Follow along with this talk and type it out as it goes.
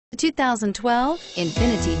2012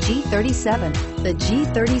 Infiniti G37. The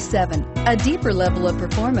G37, a deeper level of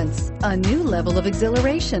performance, a new level of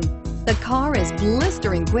exhilaration. The car is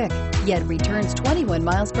blistering quick, yet returns 21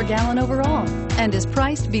 miles per gallon overall and is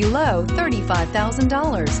priced below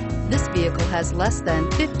 $35,000. This vehicle has less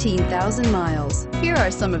than 15,000 miles. Here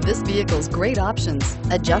are some of this vehicle's great options: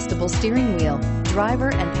 adjustable steering wheel,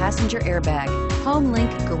 driver and passenger airbag,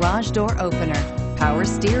 HomeLink garage door opener, power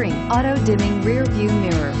steering, auto-dimming rear view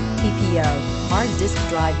mirror, PPO, hard disk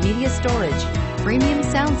drive media storage, premium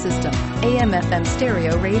sound system, AM/FM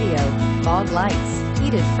stereo radio, fog lights,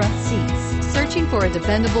 heated front seats. Searching for a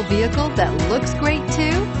dependable vehicle that looks great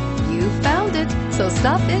too? You found it, so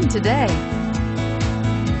stop in today.